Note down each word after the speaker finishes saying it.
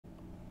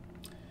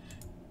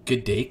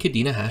Good day,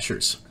 Kadena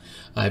hashers.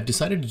 I've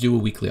decided to do a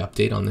weekly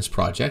update on this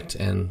project,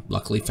 and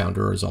luckily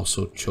Founder has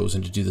also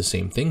chosen to do the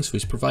same thing, so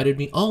he's provided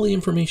me all the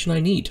information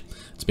I need.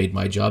 It's made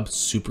my job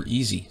super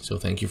easy, so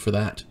thank you for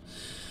that.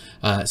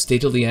 Stay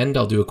till the end.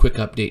 I'll do a quick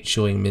update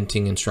showing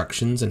minting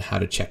instructions and how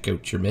to check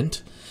out your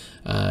mint.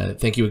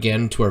 Thank you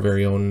again to our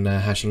very own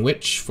Hashing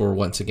Witch for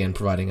once again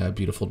providing a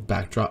beautiful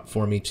backdrop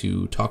for me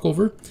to talk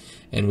over.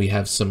 And we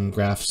have some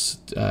graphs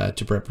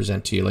to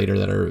represent to you later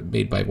that are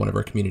made by one of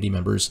our community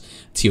members,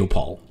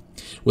 TioPaul.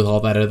 With all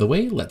that out of the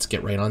way, let's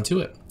get right onto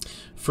it.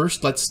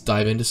 First, let's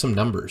dive into some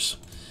numbers.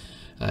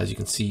 As you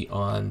can see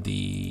on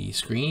the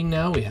screen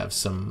now, we have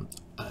some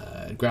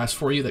graphs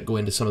for you that go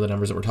into some of the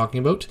numbers that we're talking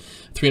about.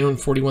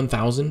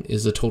 341,000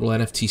 is the total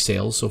NFT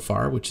sales so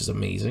far, which is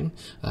amazing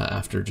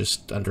after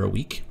just under a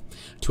week.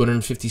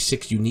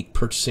 256 unique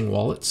purchasing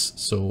wallets,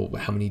 so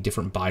how many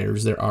different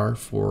buyers there are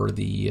for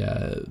the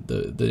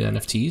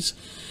NFTs.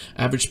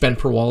 Average spend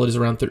per wallet is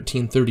around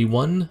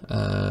 1331,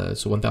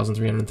 so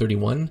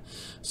 1,331.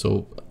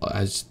 So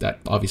as that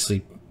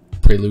obviously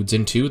preludes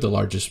into, the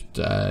largest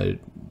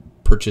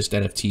purchased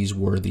NFTs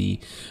were the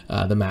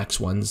max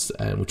ones,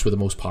 which were the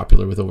most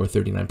popular with over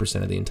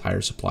 39% of the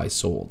entire supply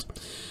sold.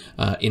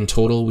 In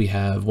total, we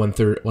have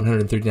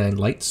 139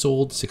 lights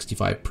sold,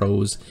 65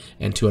 pros,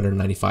 and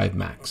 295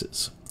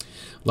 maxes.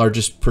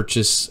 Largest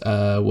purchase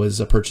was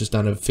a purchase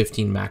done of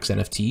 15 max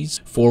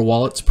NFTs. 4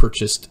 wallets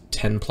purchased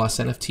 10 plus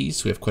NFTs,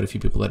 so we have quite a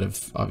few people that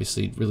have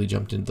obviously really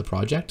jumped into the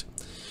project.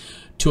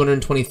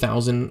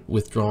 220,000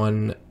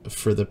 withdrawn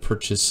for the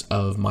purchase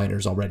of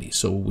miners already.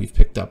 So we've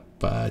picked up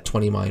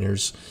 20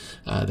 miners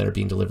that are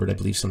being delivered, I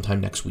believe, sometime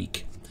next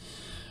week.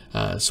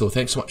 So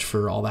thanks so much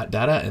for all that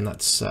data, and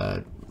that's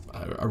a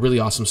really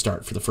awesome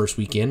start for the first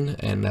week in.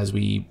 And as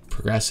we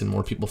progress and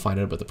more people find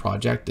out about the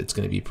project, it's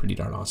going to be pretty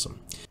darn awesome.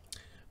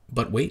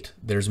 But wait,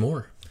 there's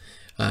more.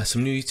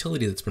 Some new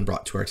utility that's been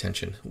brought to our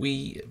attention.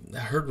 We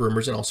heard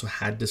rumors and also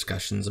had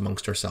discussions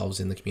amongst ourselves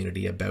in the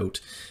community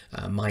about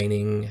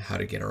mining, how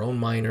to get our own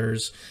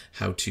miners,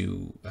 how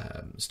to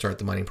start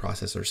the mining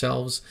process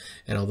ourselves.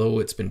 And although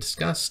it's been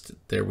discussed,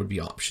 there would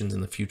be options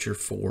in the future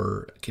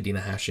for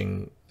Kadena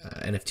hashing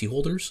NFT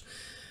holders.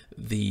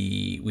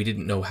 We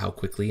didn't know how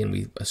quickly, and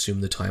we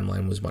assumed the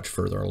timeline was much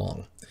further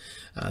along.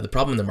 The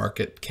problem in the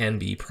market can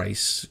be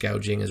price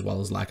gouging as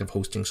well as lack of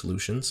hosting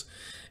solutions.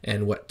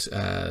 And what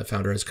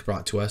Founder has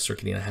brought to us, or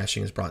Kadena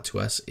hashing has brought to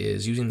us,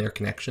 is using their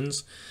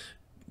connections.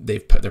 They're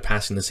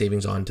passing the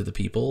savings on to the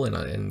people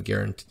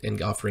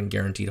and offering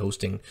guaranteed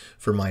hosting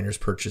for miners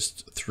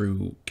purchased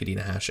through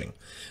Kadena hashing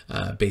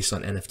based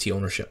on NFT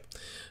ownership.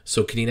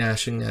 So Kadena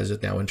hashing has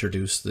now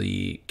introduced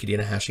the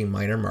Kadena hashing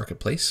miner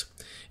marketplace.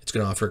 It's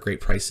going to offer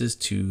great prices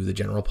to the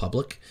general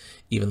public,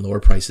 even lower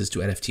prices to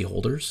NFT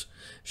holders,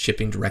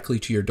 shipping directly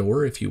to your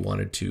door if you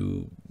wanted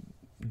to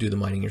do the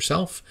mining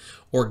yourself,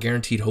 or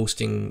guaranteed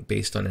hosting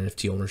based on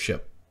NFT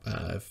ownership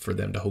for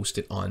them to host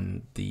it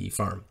on the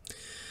farm.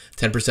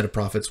 10% of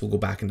profits will go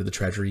back into the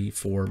treasury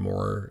for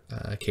more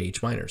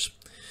KH miners.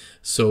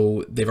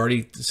 So they've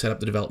already set up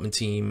the development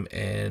team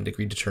and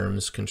agreed to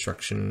terms.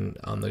 Construction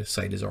on the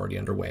site is already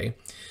underway.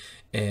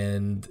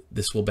 And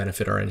this will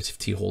benefit our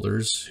NFT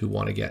holders who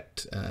want to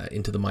get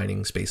into the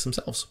mining space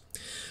themselves.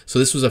 So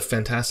this was a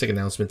fantastic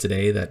announcement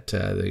today that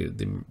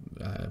the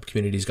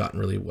community's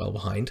gotten really well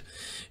behind.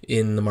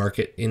 In the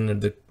market, in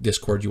the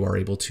Discord, you are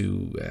able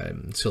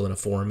to fill in a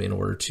form in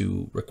order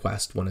to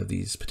request one of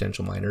these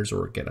potential miners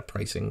or get a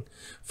pricing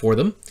for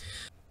them.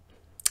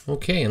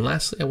 Okay, and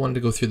lastly, I wanted to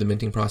go through the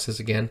minting process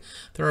again.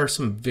 There are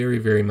some very,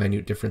 very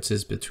minute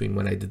differences between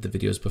when I did the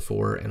videos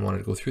before and wanted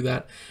to go through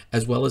that,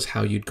 as well as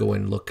how you'd go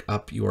and look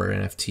up your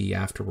NFT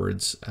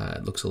afterwards.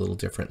 It looks a little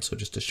different, so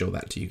just to show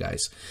that to you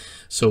guys.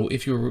 So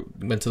if you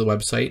went to the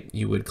website,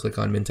 you would click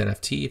on Mint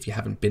NFT. If you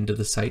haven't been to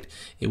the site,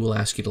 it will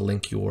ask you to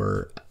link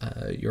your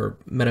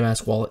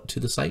MetaMask wallet to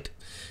the site.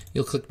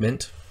 You'll click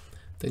Mint.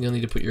 Then you'll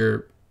need to put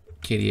your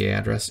KDA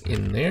address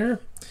in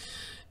there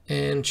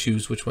and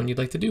choose which one you'd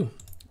like to do.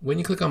 When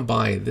you click on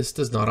buy, this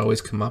does not always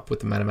come up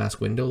with the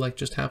MetaMask window like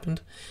just happened.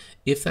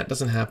 If that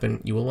doesn't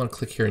happen, you will want to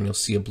click here and you'll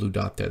see a blue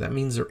dot there. That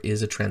means there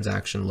is a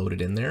transaction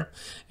loaded in there,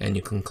 and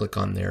you can click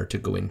on there to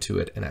go into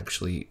it and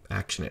actually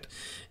action it.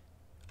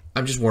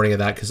 I'm just warning of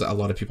that because a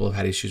lot of people have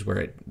had issues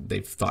where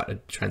they've thought a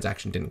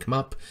transaction didn't come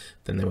up,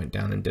 then they went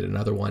down and did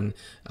another one.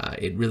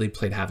 It really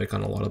played havoc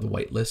on a lot of the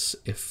whitelists.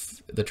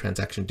 If the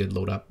transaction did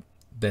load up,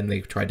 then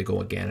they tried to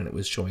go again and it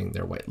was showing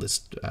their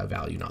whitelist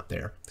value not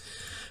there.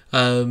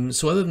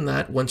 So other than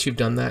that, once you've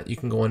done that, you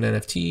can go on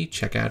NFT,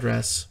 check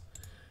address,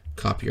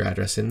 copy your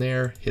address in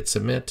there, hit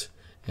submit,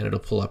 and it'll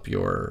pull up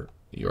your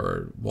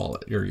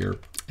wallet, your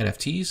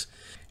NFTs.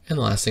 And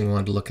the last thing we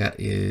wanted to look at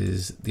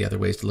is the other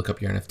ways to look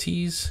up your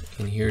NFTs.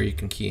 In here, you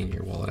can key in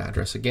your wallet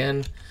address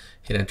again,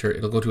 hit enter.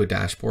 It'll go to a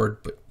dashboard,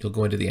 but you'll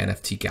go into the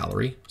NFT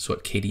gallery, so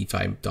at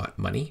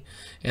kd5.money.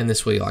 And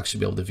this way, you'll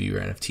actually be able to view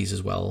your NFTs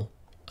as well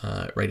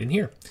right in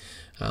here.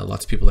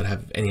 Lots of people that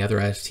have any other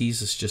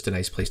NFTs, it's just a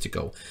nice place to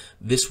go.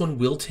 This one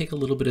will take a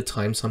little bit of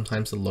time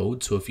sometimes to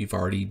load, so if you've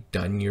already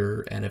done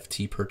your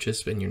NFT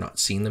purchase and you're not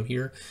seeing them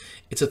here,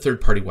 it's a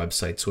third-party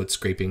website, so it's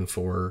scraping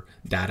for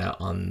data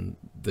on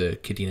the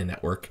Kadena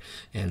network,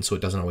 and so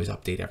it doesn't always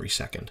update every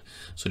second.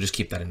 So just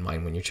keep that in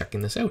mind when you're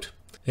checking this out.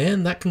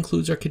 And that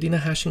concludes our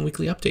Kadena Hashing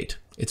Weekly Update.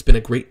 It's been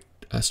a great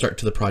start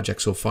to the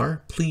project so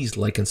far. Please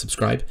like and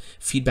subscribe.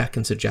 Feedback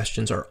and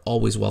suggestions are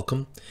always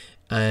welcome.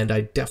 And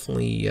I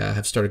definitely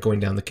have started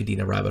going down the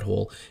Kadena rabbit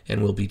hole,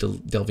 and we'll be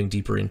delving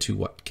deeper into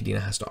what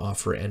Kadena has to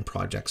offer and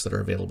projects that are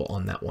available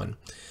on that one.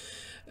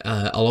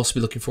 I'll also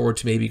be looking forward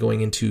to maybe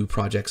going into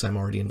projects I'm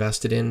already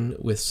invested in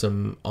with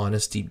some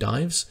honest deep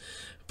dives.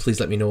 Please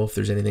let me know if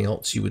there's anything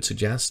else you would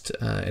suggest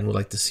and would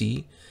like to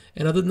see.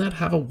 And other than that,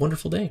 have a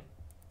wonderful day.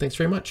 Thanks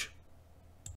very much.